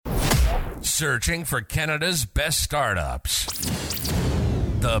searching for Canada's best startups.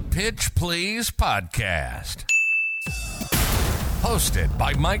 The Pitch Please Podcast. Hosted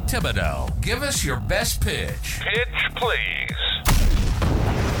by Mike Thibodeau. Give us your best pitch. Pitch please.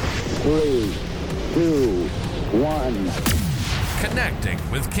 3, 2, 1. Connecting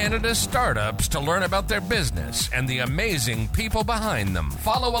with Canada's startups to learn about their business and the amazing people behind them.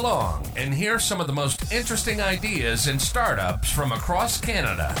 Follow along and hear some of the most interesting ideas and startups from across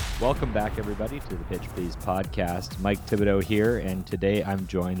Canada. Welcome back, everybody, to the Pitch Please podcast. Mike Thibodeau here, and today I'm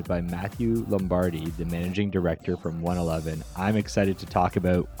joined by Matthew Lombardi, the managing director from OneEleven. I'm excited to talk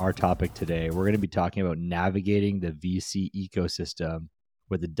about our topic today. We're going to be talking about navigating the VC ecosystem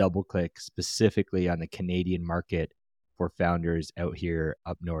with a double click specifically on the Canadian market for founders out here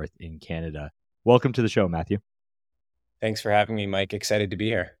up north in Canada. Welcome to the show, Matthew. Thanks for having me, Mike. Excited to be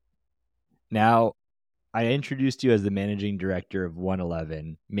here. Now, I introduced you as the managing director of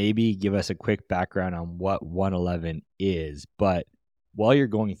OneEleven. Maybe give us a quick background on what OneEleven is, but while you're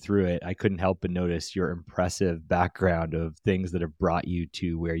going through it, I couldn't help but notice your impressive background of things that have brought you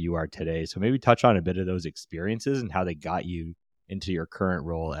to where you are today. So maybe touch on a bit of those experiences and how they got you into your current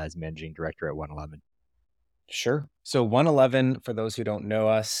role as managing director at OneEleven. Sure. So OneEleven, for those who don't know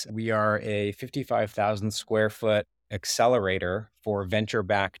us, we are a 55,000 square foot accelerator for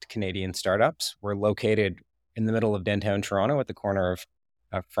venture-backed Canadian startups. We're located in the middle of downtown Toronto at the corner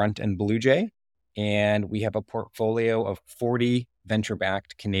of Front and Blue Jay. And we have a portfolio of 40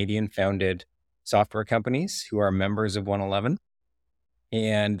 venture-backed Canadian-founded software companies who are members of OneEleven.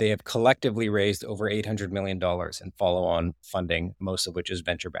 And they have collectively raised over $800 million in follow-on funding, most of which is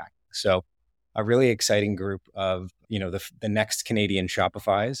venture-backed. So a really exciting group of, the next Canadian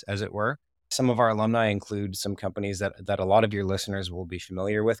Shopify's, as it were. Some of our alumni include some companies that a lot of your listeners will be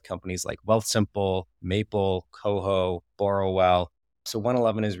familiar with, companies like Wealthsimple, Maple, Coho, Borrowwell. So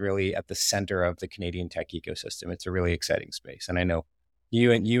OneEleven is really at the center of the Canadian tech ecosystem. It's a really exciting space. And I know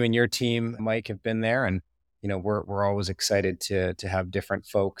you and your team, Mike, have been there, and we're always excited to have different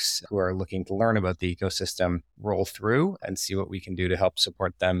folks who are looking to learn about the ecosystem roll through and see what we can do to help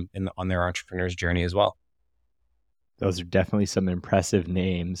support them on their entrepreneur's journey as well. Those are definitely some impressive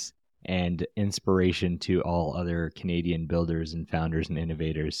names and inspiration to all other Canadian builders and founders and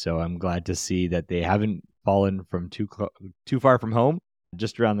innovators. So I'm glad to see that they haven't fallen from too far from home,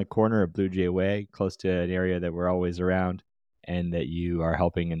 just around the corner of Blue Jay Way, close to an area that we're always around, and that you are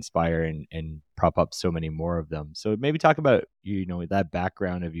helping inspire and prop up so many more of them. So maybe talk about, that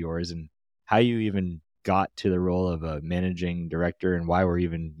background of yours and how you even got to the role of a managing director and why we're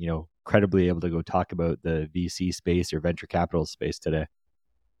even, credibly able to go talk about the VC space or venture capital space today.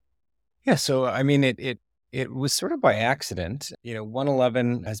 Yeah. So, it was sort of by accident.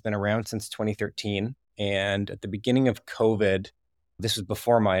 OneEleven has been around since 2013. And at the beginning of COVID, this was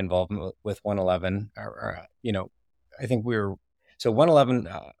before my involvement with OneEleven, I think so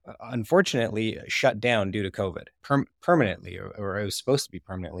OneEleven, unfortunately, shut down due to COVID permanently, or it was supposed to be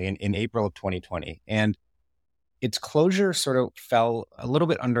permanently in April of 2020. And its closure sort of fell a little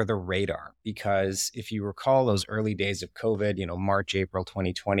bit under the radar because if you recall those early days of COVID, March, April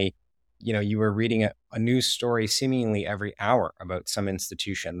 2020, you were reading a news story seemingly every hour about some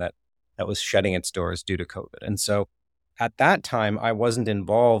institution that was shutting its doors due to COVID. And so at that time, I wasn't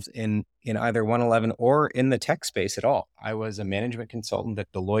involved in either OneEleven or in the tech space at all. I was a management consultant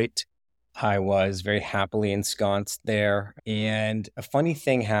at Deloitte. I was very happily ensconced there. And a funny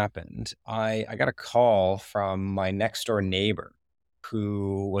thing happened. I got a call from my next door neighbor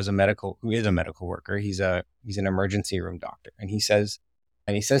who is a medical worker. He's an emergency room doctor. And he says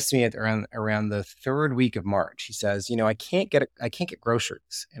to me around the third week of March, he says, I can't get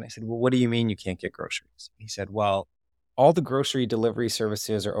groceries. And I said, well, what do you mean you can't get groceries? He said, well, all the grocery delivery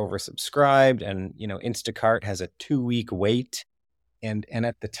services are oversubscribed and, Instacart has a 2-week wait. And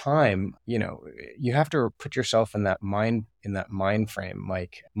at the time, you have to put yourself in that mind frame,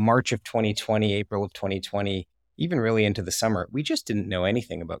 like March of 2020, April of 2020, even really into the summer. We just didn't know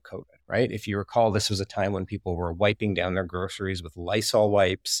anything about COVID, right? If you recall, this was a time when people were wiping down their groceries with Lysol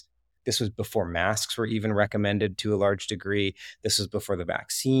wipes. This was before masks were even recommended to a large degree. This was before the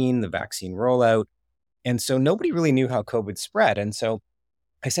vaccine rollout. And so nobody really knew how COVID spread. And so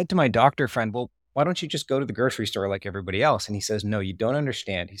I said to my doctor friend, well, why don't you just go to the grocery store like everybody else? And he says, no, you don't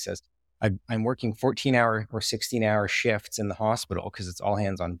understand. He says, I'm working 14-hour or 16-hour shifts in the hospital because it's all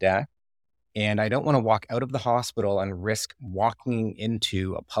hands on deck. And I don't want to walk out of the hospital and risk walking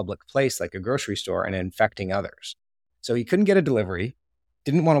into a public place like a grocery store and infecting others. So he couldn't get a delivery,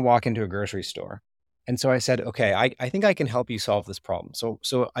 didn't want to walk into a grocery store. And so I said, okay, I think I can help you solve this problem.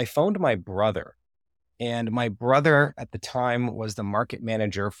 So I phoned my brother And my brother at the time was the market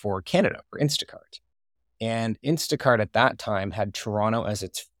manager for Canada for Instacart. And Instacart at that time had Toronto as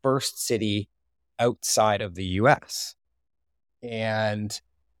its first city outside of the US. And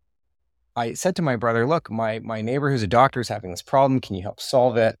I said to my brother, look, my neighbor who's a doctor is having this problem. Can you help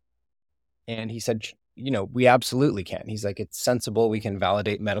solve it? And he said, we absolutely can. He's like, it's sensible. We can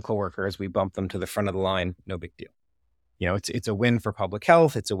validate medical workers. We bump them to the front of the line. No big deal. It's a win for public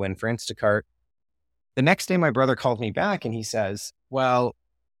health. It's a win for Instacart. The next day, my brother called me back and he says, well,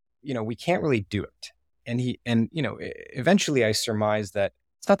 we can't really do it. And eventually I surmised that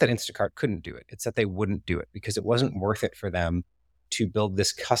it's not that Instacart couldn't do it. It's that they wouldn't do it because it wasn't worth it for them to build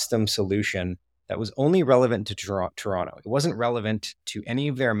this custom solution that was only relevant to Toronto. It wasn't relevant to any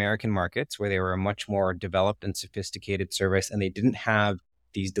of their American markets where they were a much more developed and sophisticated service, and they didn't have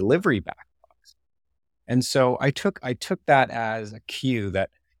these delivery backlogs. And so I took that as a cue that,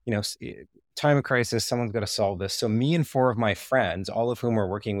 time of crisis, someone's got to solve this. So me and 4 of my friends, all of whom were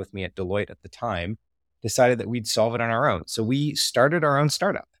working with me at Deloitte at the time, decided that we'd solve it on our own. So we started our own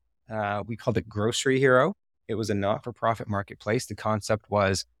startup. We called it Grocery Hero. It was a not-for-profit marketplace. The concept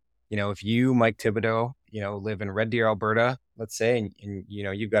was, if you, Mike Thibodeau, live in Red Deer, Alberta, let's say, and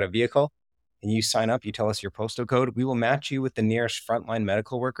you've got a vehicle and you sign up, you tell us your postal code, we will match you with the nearest frontline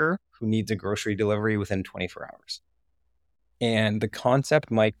medical worker who needs a grocery delivery within 24 hours. And the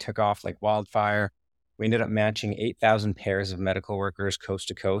concept, Mike, took off like wildfire. We ended up matching 8,000 pairs of medical workers coast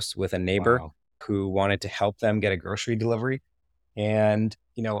to coast with a neighbor Wow. who wanted to help them get a grocery delivery. And,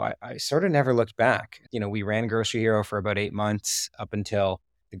 I sort of never looked back. We ran Grocery Hero for about 8 months up until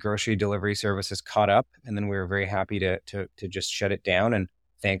the grocery delivery services caught up. And then we were very happy to just shut it down and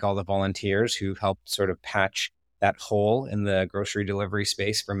thank all the volunteers who helped sort of patch that hole in the grocery delivery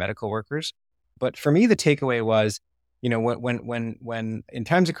space for medical workers. But for me, the takeaway was, when in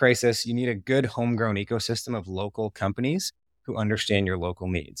times of crisis, you need a good homegrown ecosystem of local companies who understand your local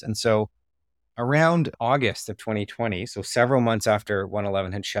needs. And so around August of 2020, so several months after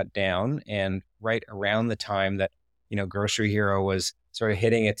OneEleven had shut down and right around the time that, Grocery Hero was sort of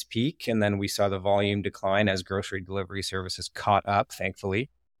hitting its peak, and then we saw the volume decline as grocery delivery services caught up, thankfully,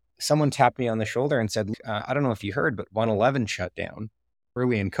 someone tapped me on the shoulder and said, I don't know if you heard, but OneEleven shut down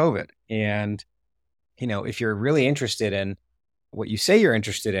early in COVID. And if you're really interested in what you say you're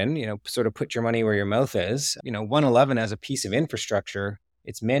interested in, sort of put your money where your mouth is. OneEleven as a piece of infrastructure,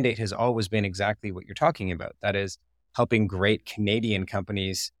 its mandate has always been exactly what you're talking about. That is helping great Canadian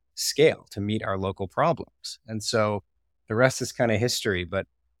companies scale to meet our local problems. And so the rest is kind of history, but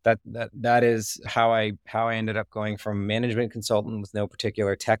that is how I ended up going from management consultant with no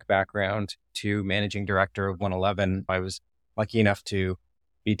particular tech background to managing director of OneEleven. I was lucky enough to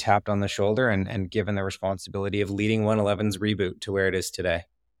be tapped on the shoulder and given the responsibility of leading OneEleven's reboot to where it is today.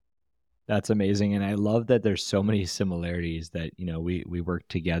 That's amazing. And I love that there's so many similarities that, we work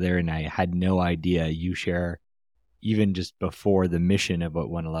together, and I had no idea you share even just before the mission of what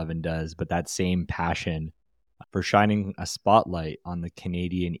OneEleven does, but that same passion for shining a spotlight on the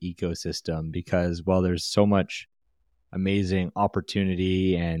Canadian ecosystem, because while there's so much amazing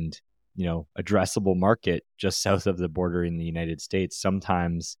opportunity and addressable market just south of the border in the United States,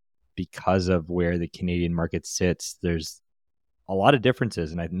 sometimes because of where the Canadian market sits, there's a lot of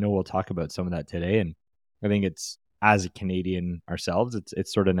differences. And I know we'll talk about some of that today. And I think it's, as a Canadian ourselves,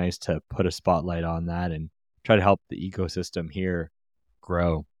 it's sort of nice to put a spotlight on that and try to help the ecosystem here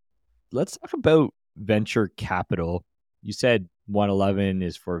grow. Let's talk about venture capital. You said OneEleven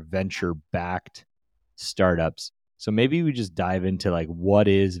is for venture-backed startups. So maybe we just dive into what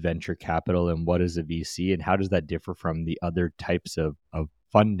is venture capital and what is a VC, and how does that differ from the other types of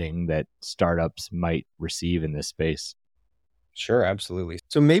funding that startups might receive in this space? Sure, absolutely.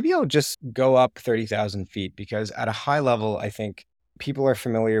 So maybe I'll just go up 30,000 feet, because at a high level, I think people are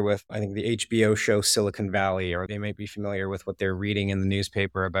familiar with, the HBO show Silicon Valley, or they might be familiar with what they're reading in the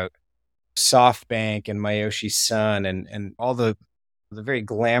newspaper about SoftBank and Mayoshi Son and all the very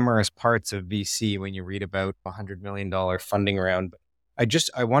glamorous parts of VC when you read about $100 million funding round.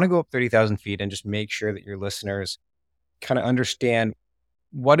 I want to go up 30,000 feet and just make sure that your listeners kind of understand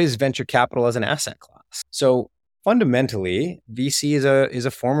what is venture capital as an asset class. So fundamentally, VC is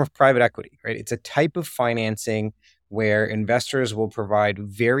a form of private equity, right? It's a type of financing where investors will provide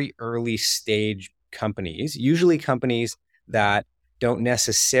very early stage companies, usually companies that don't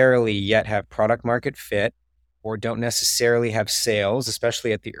necessarily yet have product market fit or don't necessarily have sales,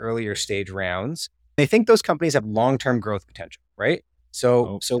 especially at the earlier stage rounds. They think those companies have long-term growth potential, right?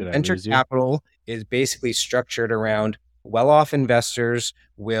 So venture capital is basically structured around well-off investors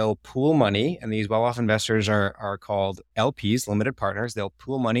will pool money, and these well-off investors are called LPs, limited partners. They'll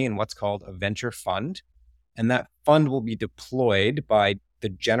pool money in what's called a venture fund. And that fund will be deployed by the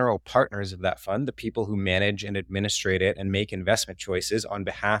general partners of that fund, the people who manage and administrate it and make investment choices on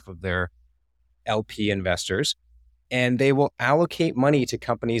behalf of their LP investors. And they will allocate money to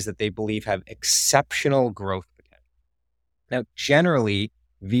companies that they believe have exceptional growth potential. Now, generally,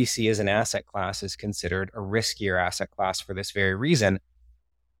 VC as an asset class is considered a riskier asset class for this very reason.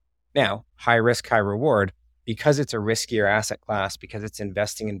 Now, high risk, high reward, because it's a riskier asset class, because it's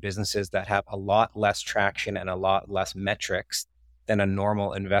investing in businesses that have a lot less traction and a lot less metrics than a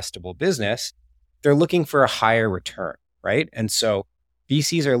normal investable business, they're looking for a higher return, right? And so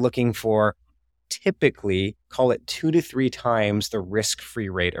VCs are looking for typically, call it 2 to 3 times the risk-free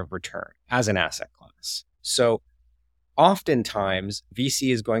rate of return as an asset class. So oftentimes,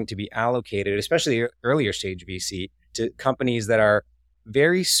 VC is going to be allocated, especially earlier stage VC, to companies that are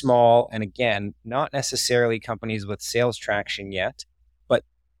very small, and again, not necessarily companies with sales traction yet, but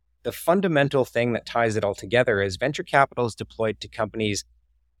the fundamental thing that ties it all together is venture capital is deployed to companies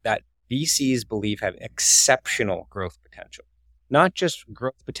that VCs believe have exceptional growth potential. Not just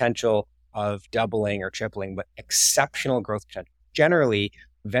growth potential of doubling or tripling, but exceptional growth potential. Generally,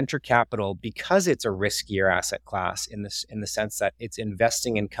 venture capital, because it's a riskier asset class in the sense that it's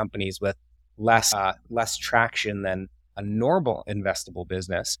investing in companies with less traction than a normal investable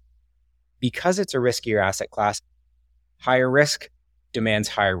business, because it's a riskier asset class, higher risk demands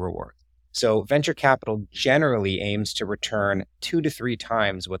higher reward. So venture capital generally aims to return 2 to 3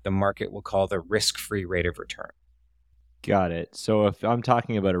 times what the market will call the risk-free rate of return. Got it. So if I'm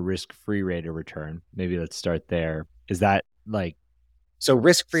talking about a risk-free rate of return, maybe let's start there. Is that like so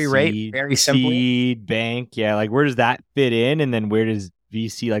risk-free rate, very simply? Seed, bank, yeah. Like where does that fit in? And then where does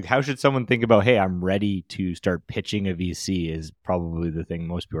VC, like how should someone think about, hey, I'm ready to start pitching a VC is probably the thing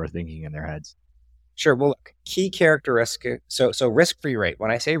most people are thinking in their heads. Sure. Well, look, key characteristic. So risk-free rate.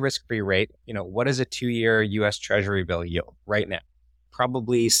 When I say risk-free rate, what is a 2-year US Treasury bill yield right now?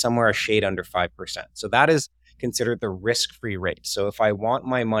 Probably somewhere a shade under 5%. So that is considered the risk-free rate. So if I want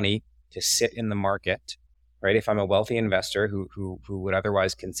my money to sit in the market, right? If I'm a wealthy investor who would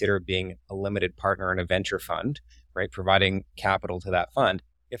otherwise consider being a limited partner in a venture fund, right? Providing capital to that fund.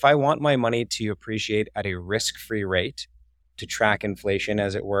 If I want my money to appreciate at a risk-free rate, to track inflation,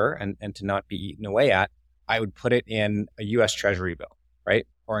 as it were, and to not be eaten away at, I would put it in a US Treasury bill, right?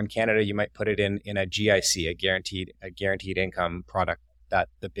 Or in Canada, you might put it in a GIC, a guaranteed income product that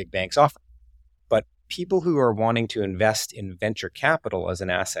the big banks offer. But people who are wanting to invest in venture capital as an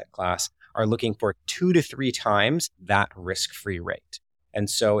asset class are looking for 2 to 3 times that risk-free rate. And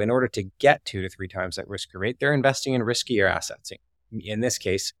so in order to get 2 to 3 times that risk-free rate, they're investing in riskier assets. In this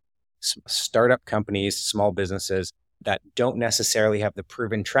case, startup companies, small businesses that don't necessarily have the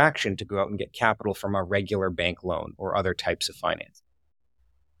proven traction to go out and get capital from a regular bank loan or other types of finance.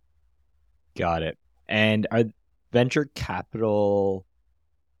 Got it. And are venture capitalists,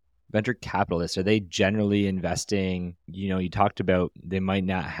 are they generally investing, you talked about they might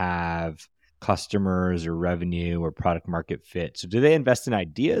not have customers or revenue or product market fit. So do they invest in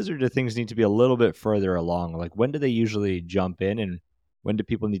ideas, or do things need to be a little bit further along? Like when do they usually jump in, and when do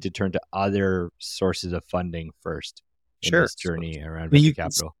people need to turn to other sources of funding first in this journey around venture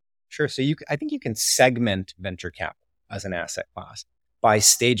capital? Sure. So I think you can segment venture capital as an asset class by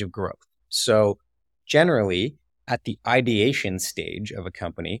stage of growth. So generally at the ideation stage of a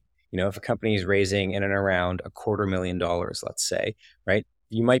company, if a company is raising in and around $250,000, let's say, right,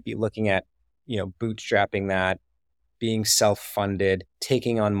 you might be looking at, bootstrapping that, being self-funded,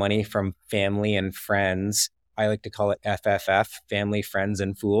 taking on money from family and friends. I like to call it FFF, family, friends,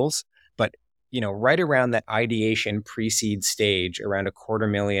 and fools. But, right around that ideation pre-seed stage, around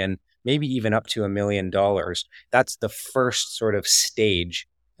 $250,000, maybe even up to $1 million, that's the first sort of stage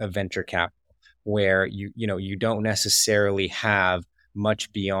of venture capital, where you don't necessarily have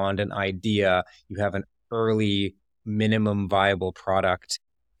much beyond an idea. You have an early minimum viable product,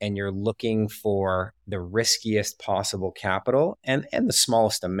 and you're looking for the riskiest possible capital and the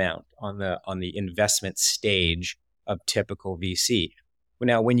smallest amount on the investment stage of typical VC.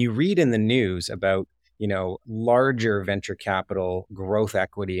 Now, when you read in the news about, larger venture capital growth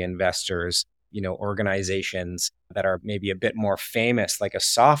equity investors, organizations that are maybe a bit more famous, like a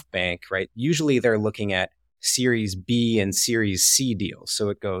SoftBank, right? Usually they're looking at Series B and Series C deals. So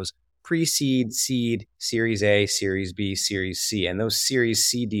it goes pre-seed, seed, Series A, Series B, Series C. And those Series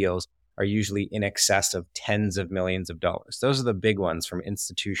C deals are usually in excess of tens of millions of dollars. Those are the big ones from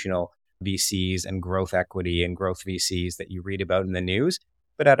institutional VCs and growth equity and growth VCs that you read about in the news.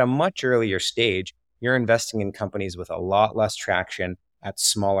 But at a much earlier stage, you're investing in companies with a lot less traction at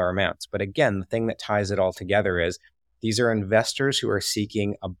smaller amounts. But again, the thing that ties it all together is These are investors who are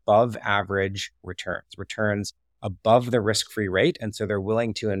seeking above average returns above the risk-free rate. And so they're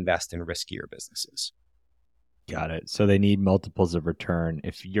willing to invest in riskier businesses. Got it. So they need multiples of return.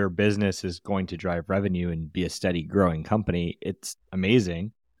 If your business is going to drive revenue and be a steady growing company, it's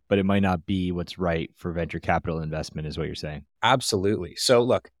amazing, but it might not be what's right for venture capital investment, is what you're saying. Absolutely. So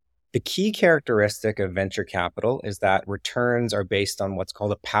look, the key characteristic of venture capital is that returns are based on what's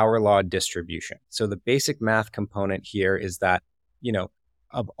called a power law distribution. So the basic math component here is that,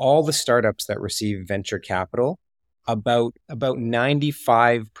 of all the startups that receive venture capital, about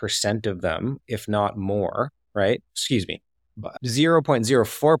 95% of them, if not more, right?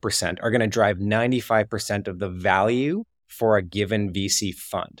 0.04% are going to drive 95% of the value for a given VC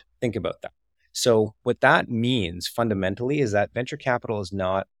fund. Think about that. So what that means fundamentally is that venture capital is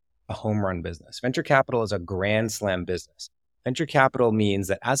not a home run business. Venture capital is a grand slam business. Venture capital means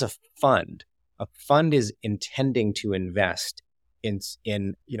that as a fund is intending to invest in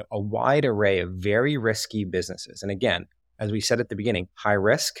a wide array of very risky businesses. And again, as we said at the beginning, high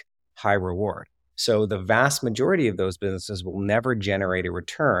risk, high reward. So the vast majority of those businesses will never generate a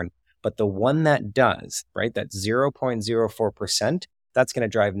return, but the one that does, right, that 0.04%, that's going to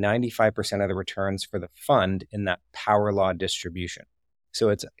drive 95% of the returns for the fund in that power law distribution.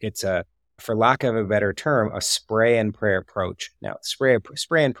 So it's a, for lack of a better term, a spray and pray approach. Now, spray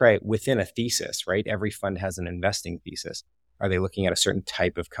and pray within a thesis, right? Every fund has an investing thesis. Are they looking at a certain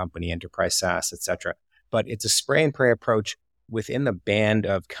type of company, enterprise SaaS, et cetera? But it's a spray and pray approach within the band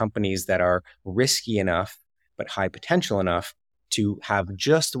of companies that are risky enough, but high potential enough to have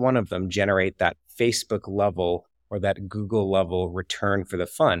just one of them generate that Facebook level or that Google level return for the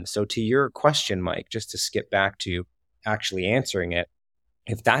fund. So to your question, Mike, just to skip back to actually answering it,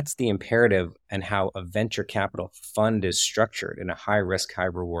 if that's the imperative and how a venture capital fund is structured in a high risk, high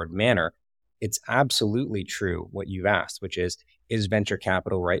reward manner, it's absolutely true what you've asked, which is venture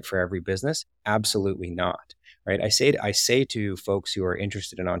capital right for every business? Absolutely not, right? I say to folks who are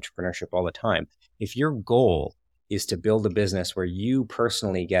interested in entrepreneurship all the time, if your goal is to build a business where you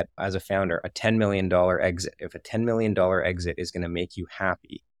personally get, as a founder, a $10 million exit, if a $10 million exit is going to make you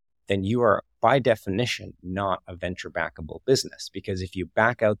happy, then you are, by definition, not a venture backable business. Because if you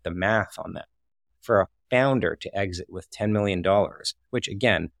back out the math on that, for a founder to exit with $10 million, which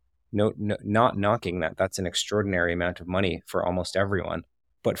again, not knocking that, that's an extraordinary amount of money for almost everyone.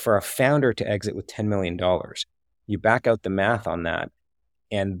 But for a founder to exit with $10 million, you back out the math on that,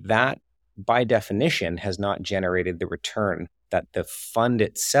 and that, by definition, has not generated the return that the fund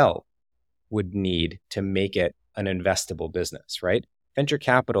itself would need to make it an investable business, right? Venture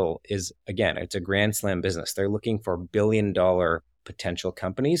capital is, again, it's a grand slam business. They're looking for billion-dollar potential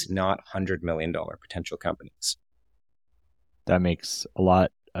companies, not $100 million potential companies. That makes a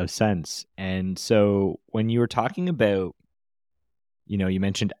lot of sense. And so when you were talking about, you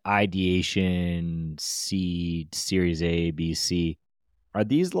mentioned ideation, seed, Series A, B, C, are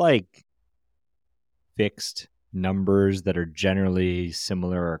these like fixed numbers that are generally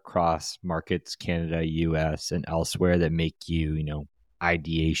similar across markets, Canada, US, and elsewhere that make you,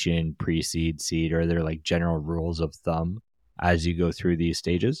 ideation, pre-seed, seed? Or are there like general rules of thumb as you go through these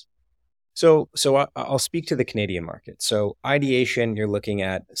stages? So I'll speak to the Canadian market. So ideation, you're looking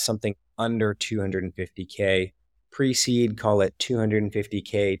at something under 250K. Pre-seed, call it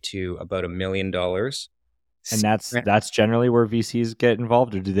 250K to about $1 million. And that's generally where VCs get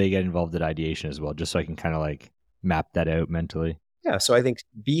involved, or do they get involved at ideation as well? Just so I can kind of like map that out mentally. Yeah. So I think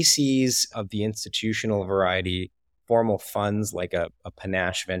VCs of the institutional variety, formal funds like a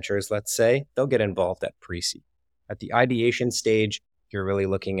Panache Ventures, let's say, they'll get involved at pre-seed. At the ideation stage, you're really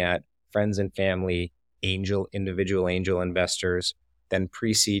looking at friends and family, individual angel investors. Then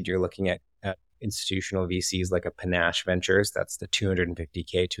pre-seed, you're looking at institutional VCs like a Panache Ventures. That's the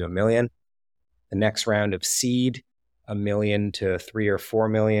 250K to $1 million. The next round of seed, $1 million to $3 or $4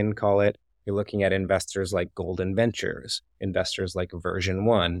 million, call it. You're looking at investors like Golden Ventures, investors like Version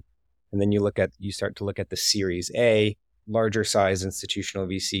 1. And then you start to look at the Series A, larger size institutional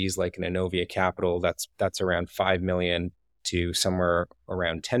VCs like an Innovia Capital. That's around $5 million to somewhere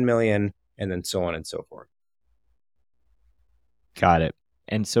around $10 million, and then so on and so forth. Got it.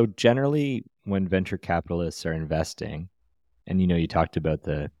 And so generally when venture capitalists are investing, and you talked about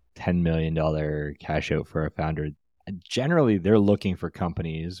the $10 million cash out for a founder, generally they're looking for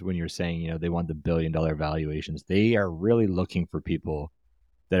companies. When you're saying, they want the $1 billion valuations, they are really looking for people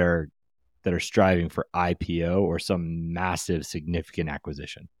that are striving for IPO or some massive significant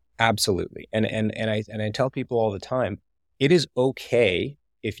acquisition. Absolutely. And I tell people all the time, it is okay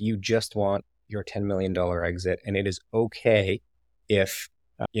if you just want your $10 million exit, and it is okay if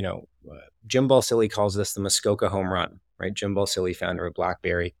Jim Balsillie calls this the Muskoka home run, right? Jim Balsillie, founder of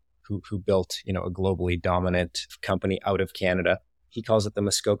BlackBerry, who built, a globally dominant company out of Canada. He calls it the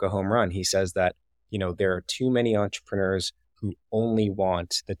Muskoka home run. He says that, there are too many entrepreneurs who only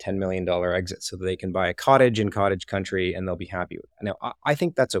want the $10 million exit so that they can buy a cottage in cottage country and they'll be happy with it. Now, I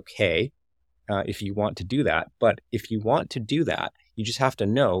think that's okay if you want to do that. But if you want to do that, you just have to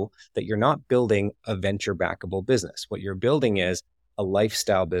know that you're not building a venture backable business. What you're building is a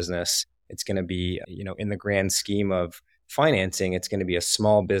lifestyle business. It's going to be, in the grand scheme of financing, it's going to be a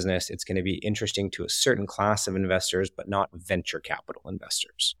small business. It's going to be interesting to a certain class of investors, but not venture capital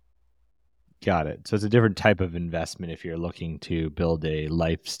investors. Got it. So it's a different type of investment if you're looking to build a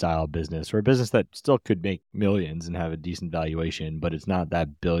lifestyle business or a business that still could make millions and have a decent valuation, but it's not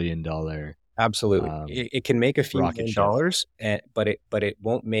that billion-dollar. Absolutely. It can make a few rocket million ship. dollars, but it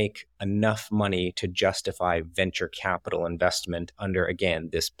won't make enough money to justify venture capital investment under, again,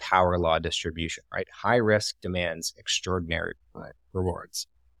 this power law distribution, right? High risk demands extraordinary rewards.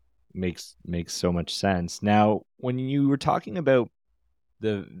 Makes so much sense. Now, when you were talking about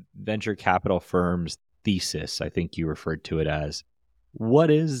the venture capital firm's thesis, I think you referred to it as, what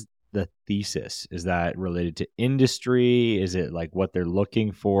is the thesis? Is that related to industry? Is it like what they're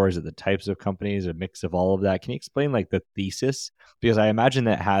looking for? Is it the types of companies, a mix of all of that? Can you explain like the thesis? Because I imagine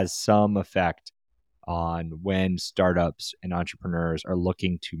that has some effect on when startups and entrepreneurs are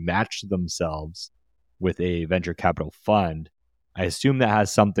looking to match themselves with a venture capital fund. I assume that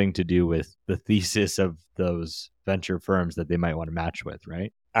has something to do with the thesis of those venture firms that they might want to match with,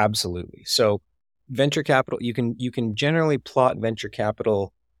 right? Absolutely. So venture capital, you can generally plot venture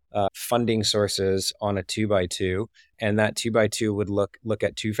capital funding sources on a 2x2, and that 2x2 would look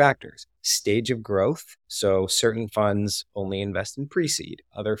at two factors: stage of growth. So certain funds only invest in pre-seed.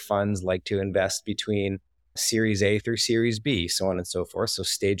 Other funds like to invest between Series A through Series B, so on and so forth. So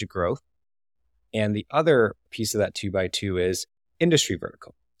stage of growth. And the other piece of that 2x2 is industry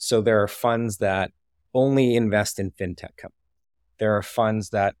vertical. So there are funds that only invest in fintech companies. There are funds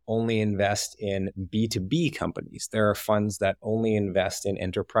that only invest in B2B companies. There are funds that only invest in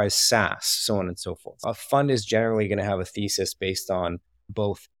enterprise SaaS, so on and so forth. A fund is generally going to have a thesis based on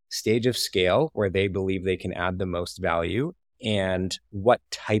both stage of scale, where they believe they can add the most value, and what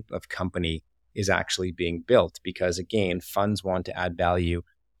type of company is actually being built. Because again, funds want to add value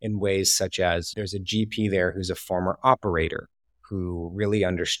in ways such as there's a GP there who's a former operator who really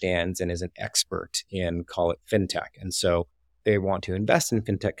understands and is an expert in, call it fintech. And so they want to invest in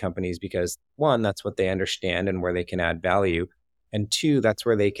fintech companies because, one, that's what they understand and where they can add value. And two, that's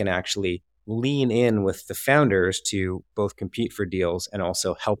where they can actually lean in with the founders to both compete for deals and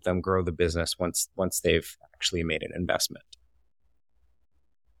also help them grow the business once they've actually made an investment.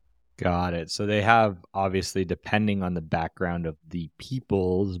 Got it. So they have, obviously, depending on the background of the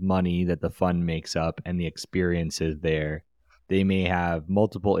people's money that the fund makes up and the experiences there, they may have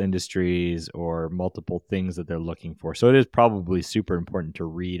multiple industries or multiple things that they're looking for. So it is probably super important to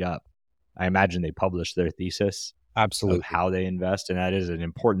read up. I imagine they publish their thesis. Absolutely. Of how they invest. And that is an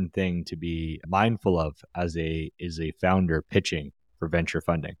important thing to be mindful of as a founder pitching for venture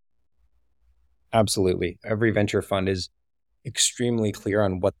funding. Absolutely. Every venture fund is extremely clear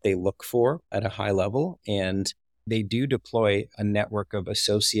on what they look for at a high level. And they do deploy a network of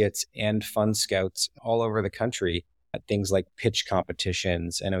associates and fund scouts all over the country at things like pitch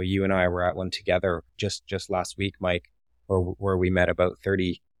competitions. I know you and I were at one together just last week, Mike, where we met about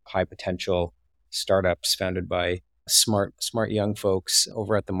 30 high potential startups founded by smart young folks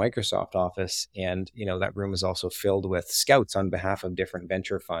over at the Microsoft office. And, that room is also filled with scouts on behalf of different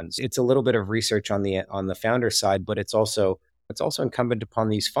venture funds. It's a little bit of research on the founder side, but it's also incumbent upon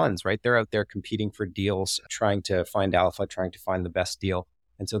these funds, right? They're out there competing for deals, trying to find alpha, trying to find the best deal.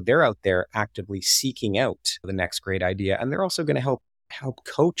 And so they're out there actively seeking out the next great idea. And they're also going to help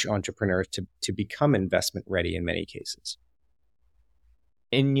coach entrepreneurs to become investment ready in many cases.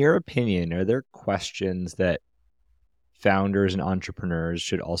 In your opinion, are there questions that founders and entrepreneurs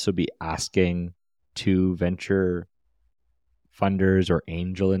should also be asking to venture funders or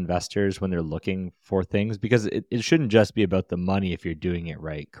angel investors when they're looking for things? Because it shouldn't just be about the money if you're doing it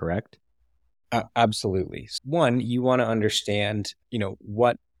right, correct? Absolutely. One, you want to understand,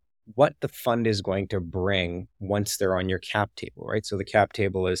 what the fund is going to bring once they're on your cap table, right? So the cap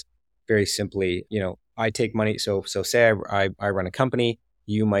table is very simply, I take money. So say I run a company.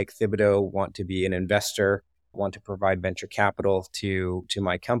 You, Mike Thibodeau, want to be an investor, want to provide venture capital to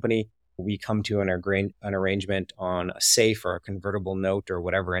my company. We come to an arrangement on a safe or a convertible note or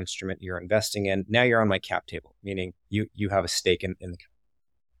whatever instrument you're investing in. Now you're on my cap table, meaning you have a stake in the company.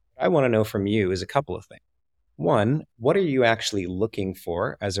 What I want to know from you is a couple of things. One, what are you actually looking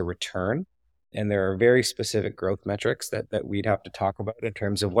for as a return? And there are very specific growth metrics that we'd have to talk about in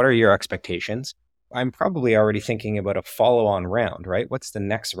terms of what are your expectations. I'm probably already thinking about a follow-on round, right? What's the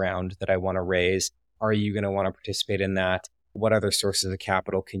next round that I want to raise? Are you going to want to participate in that? What other sources of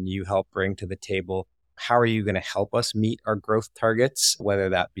capital can you help bring to the table? How are you going to help us meet our growth targets, whether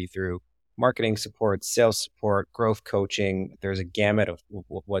that be through marketing support, sales support, growth coaching? There's a gamut of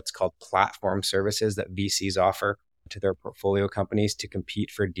what's called platform services that VCs offer to their portfolio companies to compete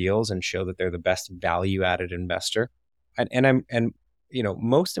for deals and show that they're the best value-added investor. And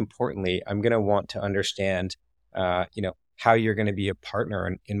most importantly, I'm going to want to understand, how you're going to be a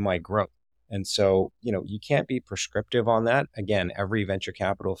partner in my growth. And so, you can't be prescriptive on that. Again, every venture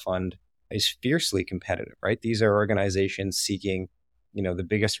capital fund is fiercely competitive, right? These are organizations seeking, the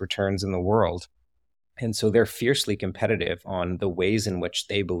biggest returns in the world. And so they're fiercely competitive on the ways in which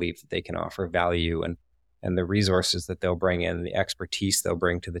they believe that they can offer value and the resources that they'll bring in, the expertise they'll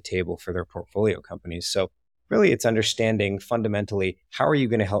bring to the table for their portfolio companies. So really it's understanding fundamentally, how are you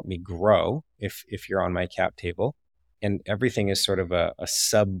going to help me grow if you're on my cap table? And everything is sort of a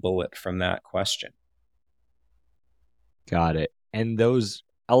sub-bullet from that question. Got it. And those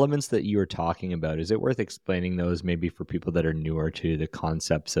elements that you were talking about, is it worth explaining those maybe for people that are newer to the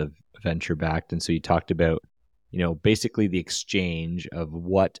concepts of venture-backed? And so you talked about, basically the exchange of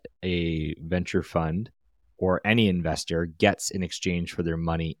what a venture fund or any investor gets in exchange for their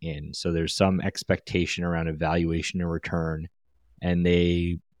money in. So there's some expectation around a valuation and return, and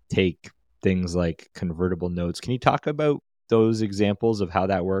they take things like convertible notes. Can you talk about those examples of how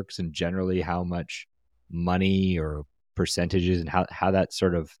that works and generally how much money or percentages and how that's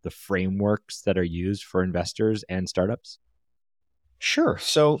sort of the frameworks that are used for investors and startups? Sure.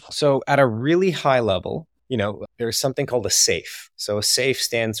 So at a really high level, there's something called a SAFE. So a SAFE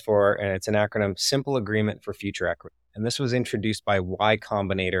stands for, and it's an acronym, Simple Agreement for Future Equity. And this was introduced by Y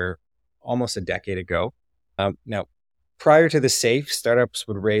Combinator almost a decade ago. Now, prior to the SAFE, startups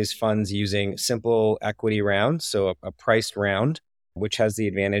would raise funds using simple equity rounds, so a priced round, which has the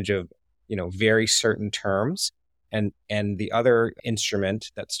advantage of, very certain terms. And the other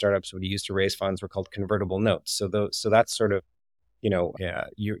instrument that startups would use to raise funds were called convertible notes. So that's sort of,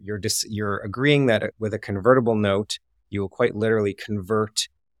 you're agreeing that with a convertible note, you will quite literally convert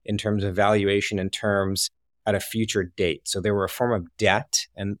in terms of valuation and terms at a future date. So they were a form of debt,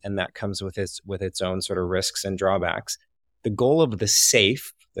 and that comes with its own sort of risks and drawbacks. The goal of the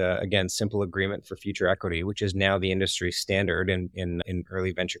SAFE, again, Simple Agreement for Future Equity, which is now the industry standard in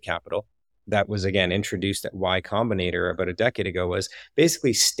early venture capital, that was, again, introduced at Y Combinator about a decade ago, was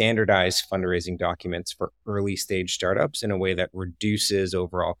basically standardized fundraising documents for early stage startups in a way that reduces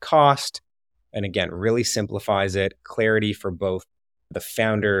overall cost and, again, really simplifies it, clarity for both the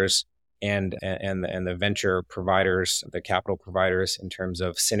founders and the venture providers, the capital providers, in terms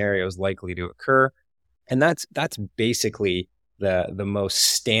of scenarios likely to occur. And that's basically the most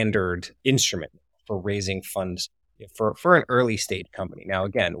standard instrument for raising funds for an early stage company. Now,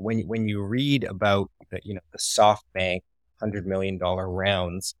 again, when you read about the SoftBank $100 million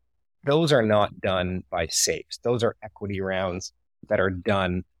rounds, those are not done by SAFEs. Those are equity rounds that are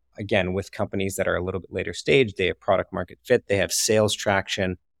done, again, with companies that are a little bit later stage. They have product market fit, they have sales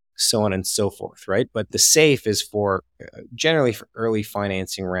traction, so on and so forth, right? But the SAFE is for generally for early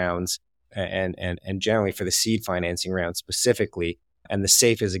financing rounds and generally for the seed financing round specifically. And the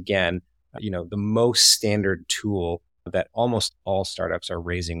SAFE is, again, the most standard tool that almost all startups are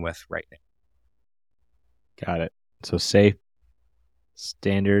raising with right now. Got it. So SAFE,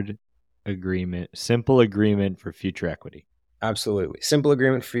 standard agreement, simple agreement for future equity. Absolutely. Simple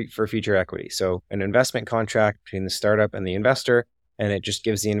agreement for future equity. So an investment contract between the startup and the investor, and it just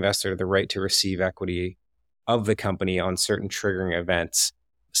gives the investor the right to receive equity of the company on certain triggering events,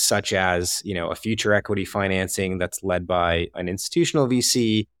 such as, a future equity financing that's led by an institutional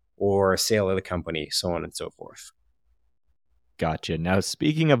VC or a sale of the company, so on and so forth. Gotcha. Now,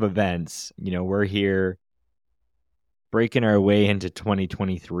 speaking of events, we're here breaking our way into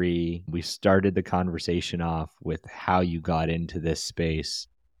 2023. We started the conversation off with how you got into this space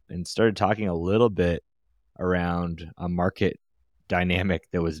and started talking a little bit around a market dynamic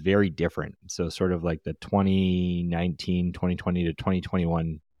that was very different. So sort of like the 2019, 2020 to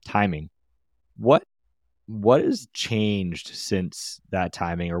 2021 timing. What has changed since that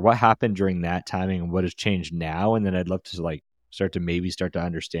timing, or what happened during that timing, and what has changed now? And then I'd love to start to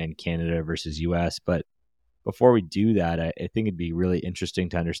understand Canada versus US. But before we do that, I think it'd be really interesting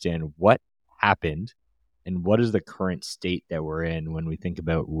to understand what happened and what is the current state that we're in when we think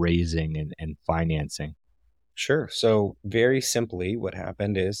about raising and financing. Sure. So very simply, what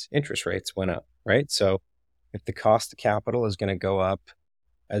happened is interest rates went up, right? So if the cost of capital is going to go up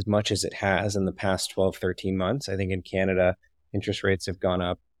as much as it has in the past 12, 13 months, I think in Canada, interest rates have gone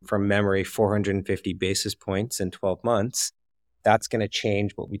up from memory 450 basis points in 12 months. That's going to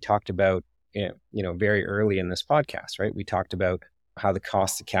change what we talked about, very early in this podcast, right? We talked about how the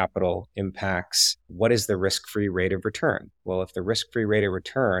cost of capital impacts what is the risk-free rate of return. Well, if the risk-free rate of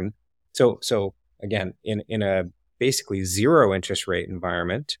return, so again, in a basically zero interest rate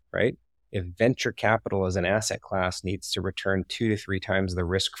environment, right? If venture capital as an asset class needs to return 2 to 3 times the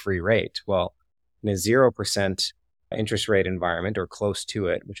risk-free rate, well, in a 0% interest rate environment or close to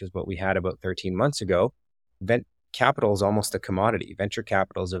it, which is what we had about 13 months ago, capital is almost a commodity. Venture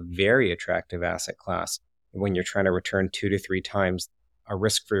capital is a very attractive asset class when you're trying to return 2 to 3 times a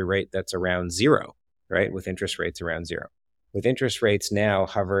risk-free rate that's around zero, right? With interest rates around zero. With interest rates now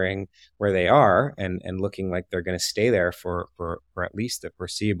hovering where they are and looking like they're going to stay there for at least the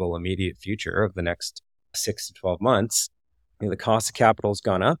foreseeable immediate future of the next 6 to 12 months, the cost of capital has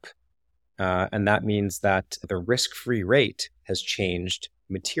gone up. And that means that the risk-free rate has changed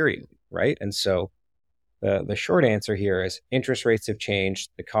materially, right? And so the short answer here is interest rates have changed,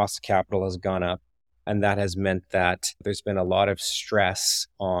 the cost of capital has gone up, and that has meant that there's been a lot of stress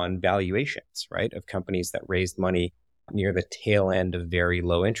on valuations, right, of companies that raised money near the tail end of very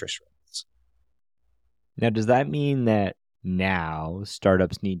low interest rates. Now, does that mean that now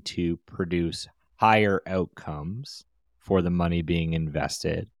startups need to produce higher outcomes for the money being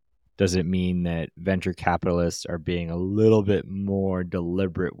invested? Does it mean that venture capitalists are being a little bit more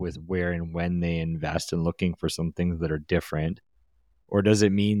deliberate with where and when they invest and looking for some things that are different? Or does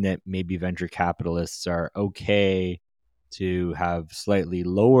it mean that maybe venture capitalists are okay to have slightly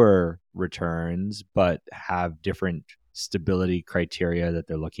lower returns, but have different stability criteria that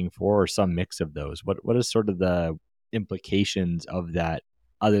they're looking for, or some mix of those? What is sort of the implications of that,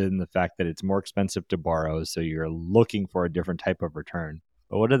 other than the fact that it's more expensive to borrow, so you're looking for a different type of return?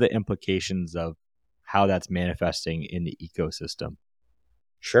 But what are the implications of how that's manifesting in the ecosystem?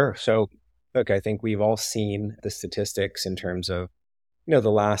 Sure. So, look, I think we've all seen the statistics in terms of, the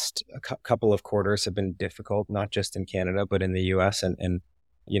last couple of quarters have been difficult, not just in Canada, but in the US and in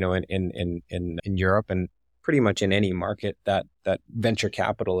Europe, and pretty much in any market that venture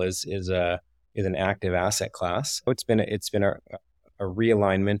capital is an active asset class. It's been a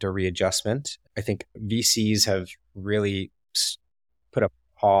realignment or readjustment. I think VCs have really put a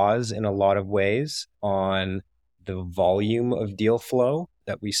pause in a lot of ways on the volume of deal flow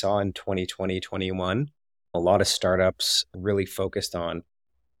that we saw in 2020, 21. A lot of startups really focused on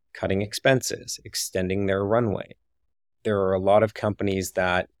cutting expenses, extending their runway. There are a lot of companies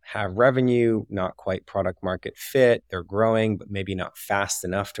that have revenue, not quite product market fit. They're growing, but maybe not fast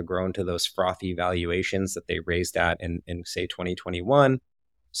enough to grow into those frothy valuations that they raised at in say, 2021.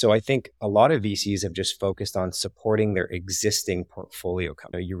 So I think a lot of VCs have just focused on supporting their existing portfolio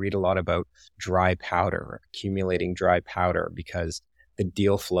company. You read a lot about dry powder, or accumulating dry powder, because the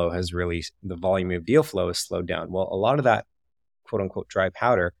volume of deal flow has slowed down. Well, a lot of that quote unquote dry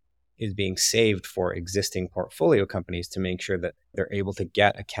powder is being saved for existing portfolio companies to make sure that they're able to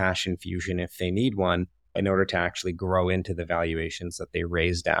get a cash infusion if they need one, in order to actually grow into the valuations that they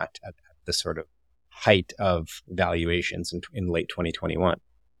raised at the sort of height of valuations in late 2021.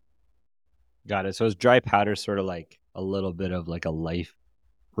 Got it. So is dry powder sort of like a little bit of like a life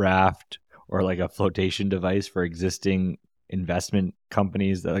raft or like a flotation device for existing investment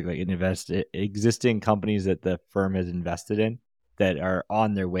companies that existing companies that the firm has invested in that are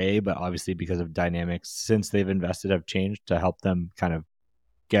on their way, but obviously because of dynamics since they've invested have changed to help them kind of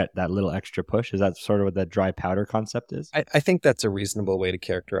get that little extra push? Is that sort of what that dry powder concept is? I think that's a reasonable way to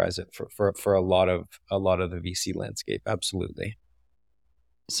characterize it for a lot of the VC landscape. Absolutely.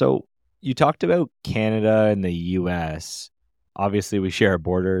 So you talked about Canada and the US. Obviously, we share a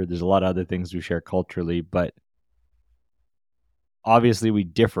border. There's a lot of other things we share culturally, but obviously we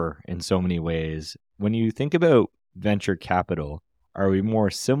differ in so many ways. When you think about venture capital, are we more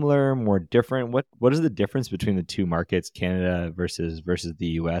similar, more different? What is the difference between the two markets, Canada versus the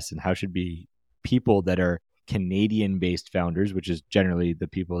US, and how should be people that are Canadian-based founders, which is generally the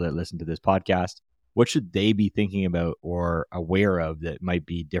people that listen to this podcast, what should they be thinking about or aware of that might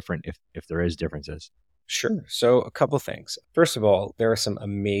be different if there is differences? Sure. So a couple things. First of all, there are some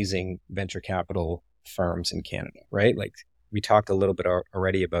amazing venture capital firms in Canada, right? Like we talked a little bit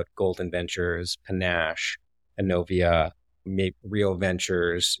already about Golden Ventures, Panache, Innovia, Real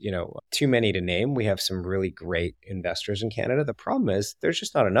Ventures, too many to name. We have some really great investors in Canada. The problem is there's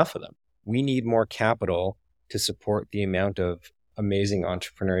just not enough of them. We need more capital to support the amount of amazing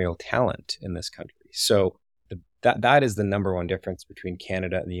entrepreneurial talent in this country. So that is the number one difference between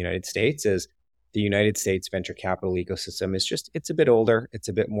Canada and the United States is the United States venture capital ecosystem is just, it's a bit older, it's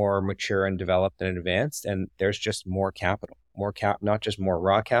a bit more mature and developed and advanced, and there's just more capital, not just more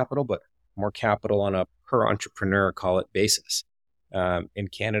raw capital, but more capital on a per entrepreneur, call it, basis. In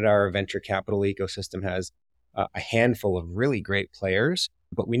Canada, our venture capital ecosystem has a handful of really great players,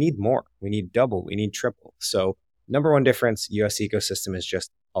 but we need more. We need double, we need triple. So number one difference, US ecosystem is just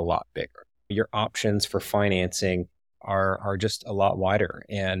a lot bigger. Your options for financing are just a lot wider.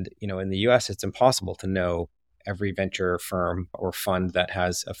 And, in the US, it's impossible to know every venture firm or fund that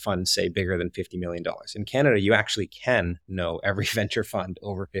has a fund, say, bigger than $50 million. In Canada, you actually can know every venture fund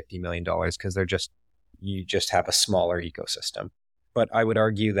over $50 million because you just have a smaller ecosystem. But I would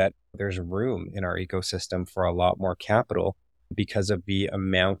argue that there's room in our ecosystem for a lot more capital because of the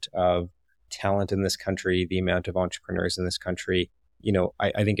amount of talent in this country, the amount of entrepreneurs in this country.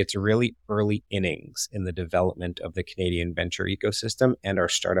 I think it's really early innings in the development of the Canadian venture ecosystem and our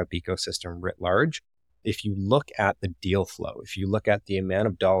startup ecosystem writ large. If you look at the deal flow, if you look at the amount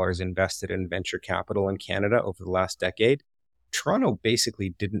of dollars invested in venture capital in Canada over the last decade, Toronto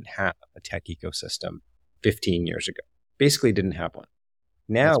basically didn't have a tech ecosystem 15 years ago. Basically didn't have one.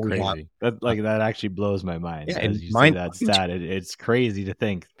 Now That's crazy. That actually blows my mind. Yeah, as you say that stat, it's crazy to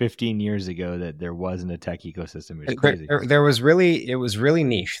think 15 years ago that there wasn't a tech ecosystem. It's crazy. It was really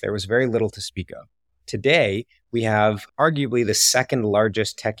niche. There was very little to speak of. Today, we have arguably the second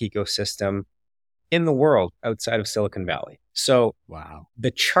largest tech ecosystem in the world outside of Silicon Valley. So wow,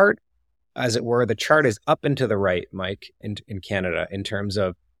 the chart, as it were, the chart is up and to the right, Mike, in Canada in terms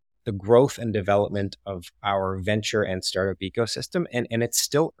of the growth and development of our venture and startup ecosystem. And it's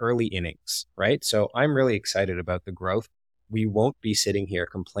still early innings, right? So I'm really excited about the growth. We won't be sitting here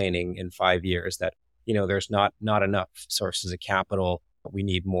complaining in 5 years that, there's not enough sources of capital. We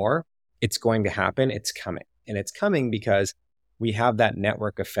need more. It's going to happen. It's coming. And it's coming because we have that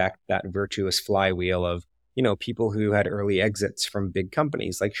network effect, that virtuous flywheel of, people who had early exits from big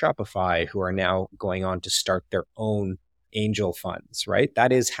companies like Shopify, who are now going on to start their own angel funds, right?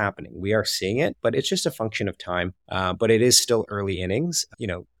 That is happening. We are seeing it, but it's just a function of time. But it is still early innings.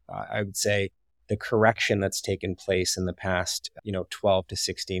 I would say the correction that's taken place in the past, 12 to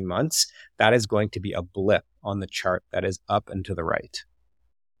 16 months, that is going to be a blip on the chart that is up and to the right.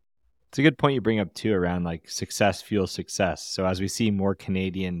 It's a good point you bring up too around like success fuels success. So as we see more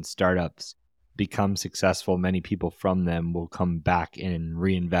Canadian startups become successful, many people from them will come back and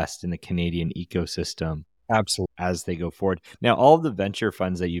reinvest in the Canadian ecosystem. Absolutely. As they go forward. Now, all of the venture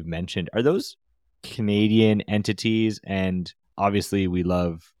funds that you've mentioned, are those Canadian entities? And obviously we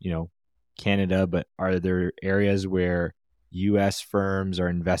love, Canada, but are there areas where US firms are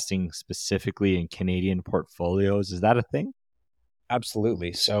investing specifically in Canadian portfolios? Is that a thing?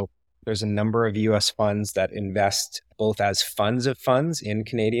 Absolutely. So there's a number of US funds that invest both as funds of funds in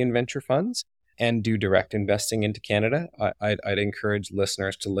Canadian venture funds and do direct investing into Canada. I'd encourage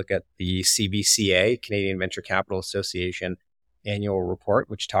listeners to look at the CVCA, Canadian Venture Capital Association, annual report,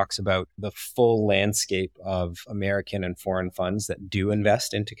 which talks about the full landscape of American and foreign funds that do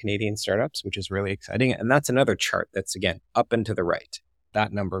invest into Canadian startups, which is really exciting. And that's another chart that's, again, up and to the right.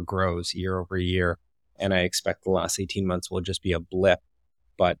 That number grows year over year. And I expect the last 18 months will just be a blip.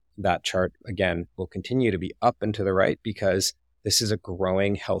 But that chart, again, will continue to be up and to the right because this is a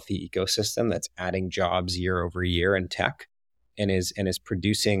growing, healthy ecosystem that's adding jobs year over year in tech and is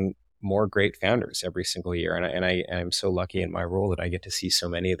producing more great founders every single year. And I'm so lucky in my role that I get to see so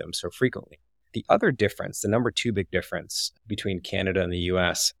many of them so frequently. The other difference, the number two big difference between Canada and the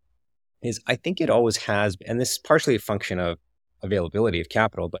US is I think it always has, and this is partially a function of availability of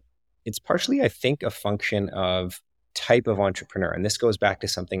capital, but it's partially, I think, a function of type of entrepreneur. And this goes back to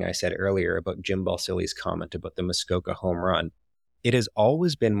something I said earlier about Jim Balsilli's comment about the Muskoka home run. It has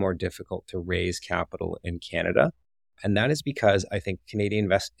always been more difficult to raise capital in Canada. And that is because I think Canadian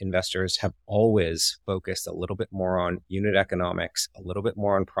investors have always focused a little bit more on unit economics, a little bit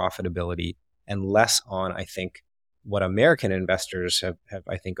more on profitability, and less on, I think, what American investors have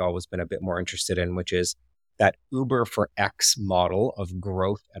I think, always been a bit more interested in, which is that Uber for X model of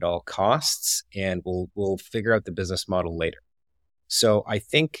growth at all costs, and we'll figure out the business model later. So I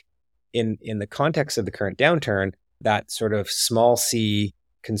think in the context of the current downturn, that sort of small c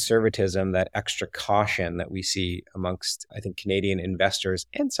conservatism, that extra caution that we see amongst, I think, Canadian investors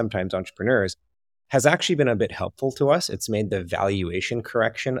and sometimes entrepreneurs has actually been a bit helpful to us. It's made the valuation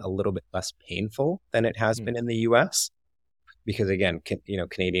correction a little bit less painful than it has been in the US. Because again,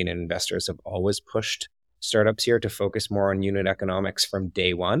 Canadian investors have always pushed startups here to focus more on unit economics from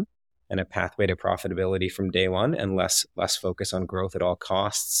day one and a pathway to profitability from day one, and less focus on growth at all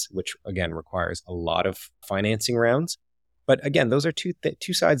costs, which again requires a lot of financing rounds. But again, those are two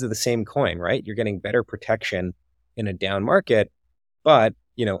sides of the same coin, right? You're getting better protection in a down market, but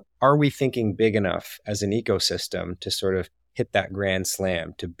are we thinking big enough as an ecosystem to sort of hit that grand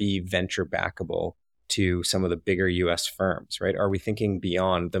slam, to be venture backable to some of the bigger US firms, right? Are we thinking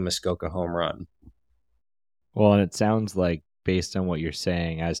beyond the Muskoka home run? Well, and it sounds like, based on what you're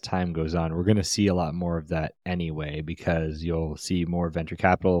saying, as time goes on, we're going to see a lot more of that anyway, because you'll see more venture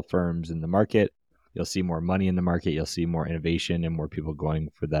capital firms in the market. You'll see more money in the market. You'll see more innovation and more people going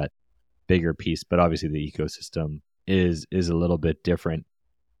for that bigger piece. But obviously the ecosystem is a little bit different.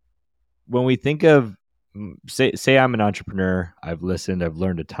 When we think of, say I'm an entrepreneur, I've listened, I've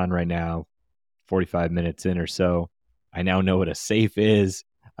learned a ton right now, 45 minutes in or so. I now know what a safe is.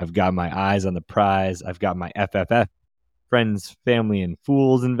 I've got my eyes on the prize. I've got my FFF, friends, family, and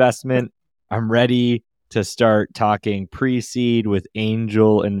fools investment. I'm ready to start talking pre-seed with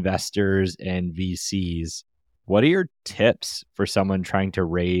angel investors and VCs. What are your tips for someone trying to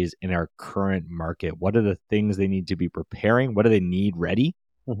raise in our current market? What are the things they need to be preparing? What do they need ready?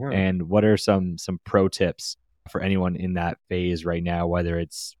 Mm-hmm. And what are some pro tips for anyone in that phase right now, whether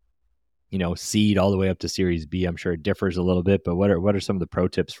it's seed all the way up to Series B? I'm sure it differs a little bit, but what are some of the pro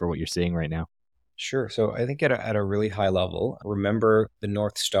tips for what you're seeing right now? Sure. So I think at a really high level, remember the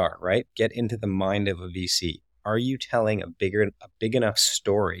North Star, right? Get into the mind of a VC. Are you telling a big enough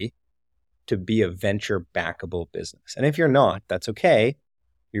story to be a venture backable business? And if you're not, that's okay.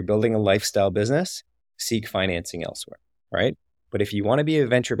 You're building a lifestyle business, seek financing elsewhere, right? But if you want to be a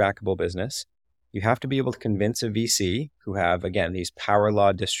venture backable business, you have to be able to convince a VC who have, again, these power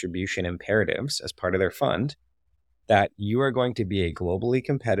law distribution imperatives as part of their fund, that you are going to be a globally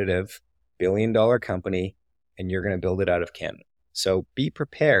competitive billion-dollar company and you're going to build it out of Canada. So be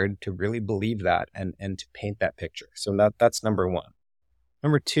prepared to really believe that and to paint that picture. So that's number one.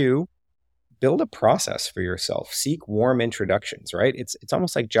 Number two, build a process for yourself. Seek warm introductions, right? It's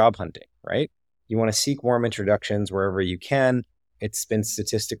almost like job hunting, right? You want to seek warm introductions wherever you can. It's been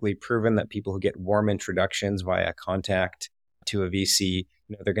statistically proven that people who get warm introductions via contact to a VC,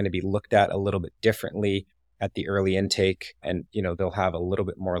 they're going to be looked at a little bit differently at the early intake, and they'll have a little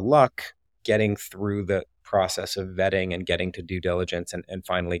bit more luck getting through the process of vetting and getting to due diligence and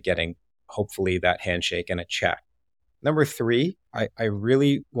finally getting, hopefully, that handshake and a check. Number three, I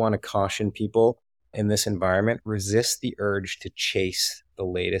really want to caution people in this environment, resist the urge to chase the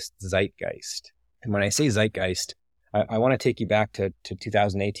latest zeitgeist. And when I say zeitgeist, I want to take you back to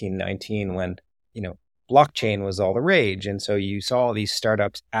 2018-19 when, blockchain was all the rage. And so you saw all these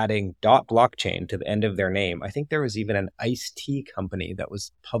startups adding .blockchain to the end of their name. I think there was even an iced tea company that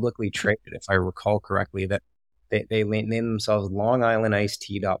was publicly traded, if I recall correctly, that they named themselves Long Island Iced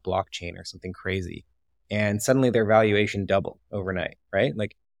Tea .blockchain or something crazy. And suddenly their valuation doubled overnight, right?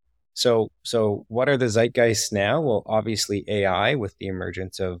 So what are the zeitgeists now? Well, obviously AI with the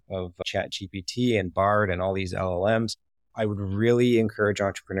emergence of ChatGPT and Bard and all these LLMs. I would really encourage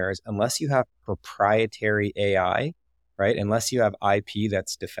entrepreneurs, unless you have proprietary AI, right? Unless you have IP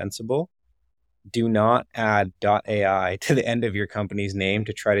that's defensible, do not add .ai to the end of your company's name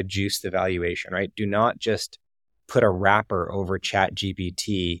to try to juice the valuation, right? Do not just put a wrapper over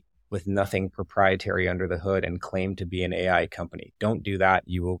ChatGPT with nothing proprietary under the hood and claim to be an AI company. Don't do that.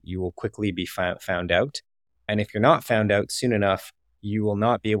 You will quickly be found out. And if you're not found out soon enough, you will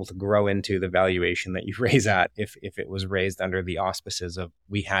not be able to grow into the valuation that you raise at if it was raised under the auspices of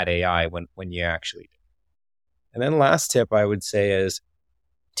we had AI when you actually did. And then last tip I would say is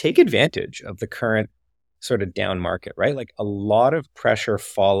take advantage of the current sort of down market, right? Like a lot of pressure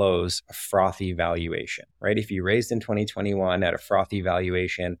follows a frothy valuation, right? If you raised in 2021 at a frothy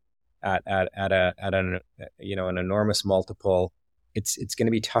valuation, at an enormous multiple, it's going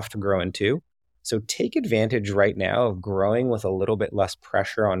to be tough to grow into. So take advantage right now of growing with a little bit less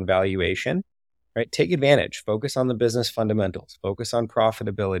pressure on valuation, right? Take advantage, focus on the business fundamentals, focus on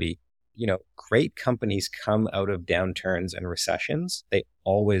profitability. Great companies come out of downturns and recessions. They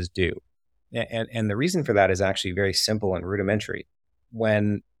always do. And the reason for that is actually very simple and rudimentary.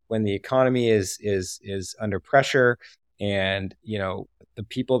 When the economy is under pressure and, the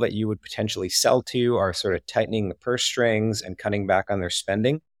people that you would potentially sell to are sort of tightening the purse strings and cutting back on their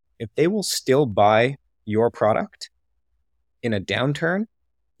spending, if they will still buy your product in a downturn,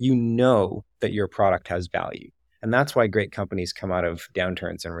 you know that your product has value. And that's why great companies come out of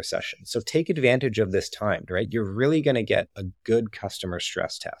downturns and recessions. So take advantage of this time, right? You're really going to get a good customer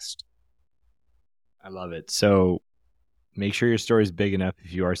stress test. I love it. So make sure your story is big enough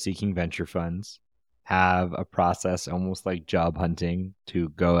if you are seeking venture funds. Have a process almost like job hunting to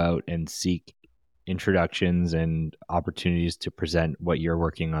go out and seek introductions and opportunities to present what you're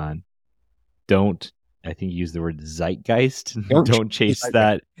working on. Don't I think you used the word zeitgeist. Don't Don't chase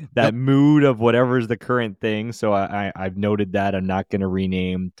that mood of whatever's the current thing. So I've noted that. I'm not going to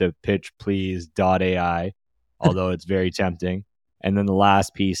rename to pitchplease.ai, although it's very tempting. And then the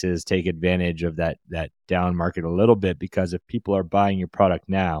last piece is take advantage of that down market a little bit, because if people are buying your product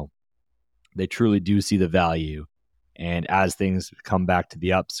now, they truly do see the value. And as things come back to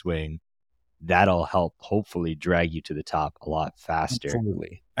the upswing, that'll help hopefully drag you to the top a lot faster.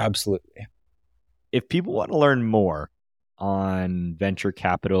 Absolutely. If people want to learn more on venture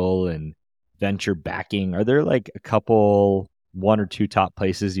capital and venture backing, are there like a couple, one or two top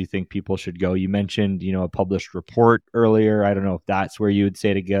places you think people should go? You mentioned, a published report earlier. I don't know if that's where you would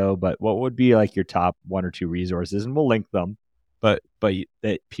say to go, but what would be like your top one or two resources? And we'll link them. But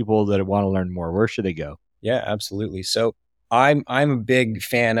that people that want to learn more, where should they go? Yeah, absolutely. So I'm a big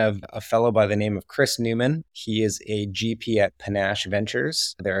fan of a fellow by the name of Chris Newman. He is a GP at Panache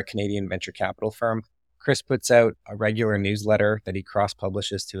Ventures. They're a Canadian venture capital firm. Chris puts out a regular newsletter that he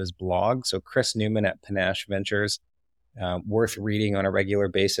cross-publishes to his blog. So Chris Newman at Panache Ventures, worth reading on a regular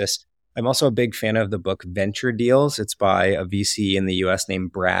basis. I'm also a big fan of the book Venture Deals. It's by a VC in the US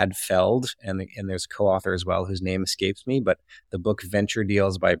named Brad Feld, and there's a co-author as well whose name escapes me. But the book Venture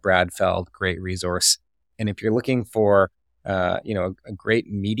Deals by Brad Feld, great resource. And if you're looking for a great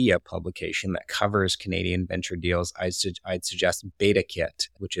media publication that covers Canadian venture deals, I'd suggest BetaKit,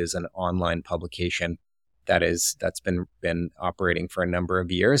 which is an online publication that's been operating for a number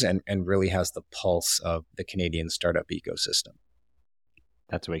of years and really has the pulse of the Canadian startup ecosystem.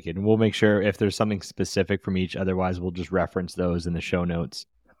 That's wicked. And we'll make sure if there's something specific from each, otherwise we'll just reference those in the show notes.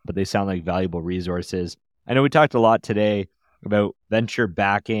 But they sound like valuable resources. I know we talked a lot today about venture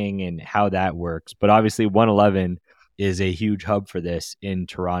backing and how that works, but obviously OneEleven is a huge hub for this in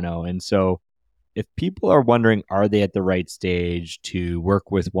Toronto. And so if people are wondering, are they at the right stage to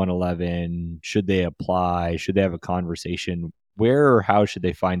work with OneEleven? Should they apply? Should they have a conversation? Where or how should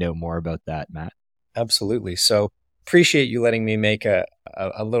they find out more about that, Matt? Absolutely. So appreciate you letting me make a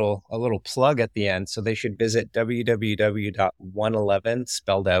little plug at the end. So they should visit www.OneEleven,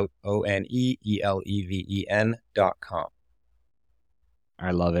 spelled out OneEleven.com.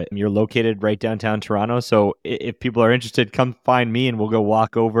 I love it. You're located right downtown Toronto. So if people are interested, come find me and we'll go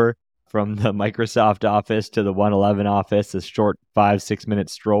walk over from the Microsoft office to the OneEleven office. A short 5-6 minute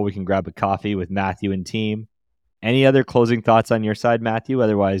stroll. We can grab a coffee with Matthew and team. Any other closing thoughts on your side, Matthew?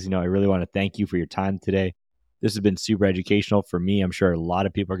 Otherwise, I really want to thank you for your time today. This has been super educational for me. I'm sure a lot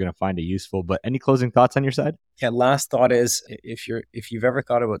of people are going to find it useful, but any closing thoughts on your side? Yeah, last thought is if you've ever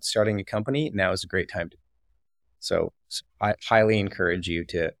thought about starting a company, now is a great time to. So I highly encourage you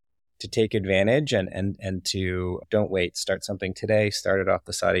to take advantage and to don't wait. Start something today. Start it off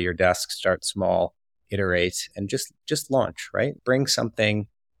the side of your desk. Start small, iterate, and just launch, right? Bring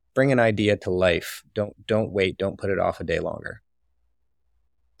an idea to life. Don't wait. Don't put it off a day longer.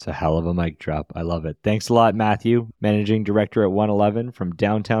 It's a hell of a mic drop. I love it. Thanks a lot, Matthew, Managing Director at OneEleven from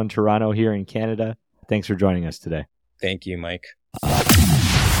downtown Toronto here in Canada. Thanks for joining us today. Thank you, Mike.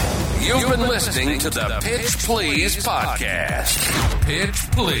 You've been listening to the Pitch Please podcast.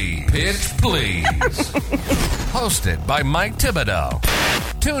 Pitch Please. Pitch Please. Hosted by Mike Thibodeau.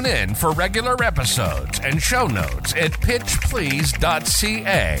 Tune in for regular episodes and show notes at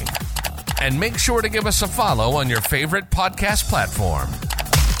pitchplease.ca. And make sure to give us a follow on your favorite podcast platform.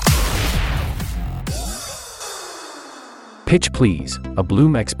 Pitch Please, a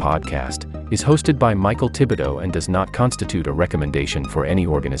BloomX podcast, is hosted by Michael Thibodeau and does not constitute a recommendation for any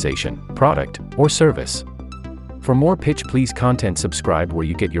organization, product, or service. For more Pitch Please content, subscribe where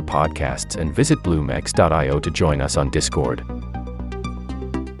you get your podcasts and visit bloomx.io to join us on Discord.